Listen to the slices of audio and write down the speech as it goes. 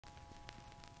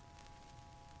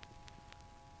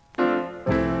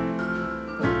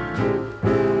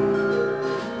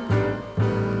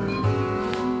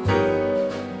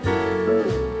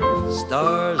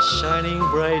stars shining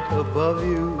bright above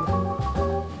you.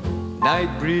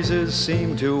 Night breezes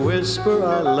seem to whisper,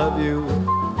 I love you.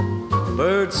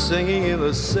 Birds singing in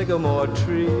the sycamore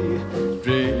tree.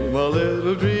 Dream a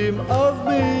little dream of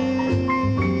me.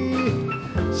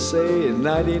 Say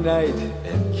nighty-night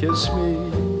and kiss me.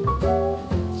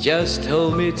 Just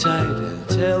hold me tight and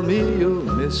tell me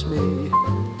you'll miss me.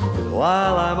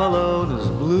 While I'm alone, as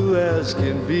blue as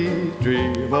can be,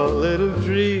 dream a little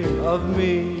dream of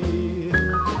me.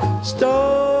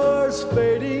 Stars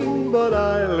fading, but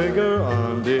I linger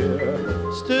on,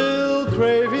 dear, still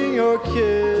craving your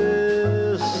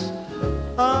kiss.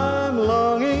 I'm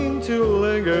longing to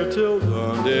linger till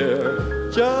dawn, dear,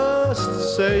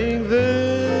 just saying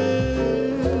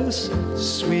this.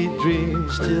 Sweet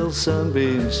dreams till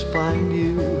sunbeams find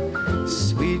you.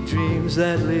 Sweet dreams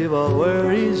that leave all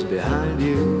worries behind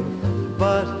you.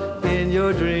 But in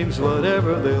your dreams,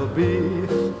 whatever they'll be,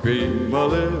 dream a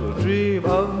little dream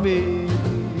of me.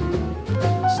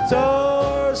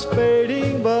 Stars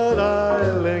fading, but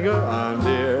I linger on,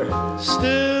 dear,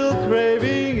 still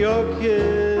craving your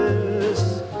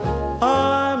kiss.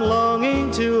 I'm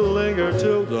longing to linger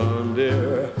till dawn,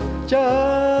 dear,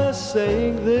 just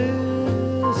saying this.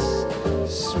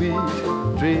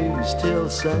 Sweet dreams till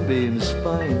sunbeams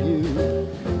find you.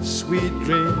 Sweet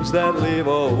dreams that leave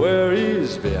all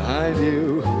worries behind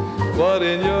you. But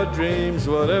in your dreams,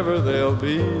 whatever they'll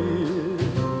be,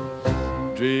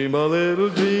 dream a little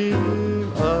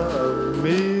dream of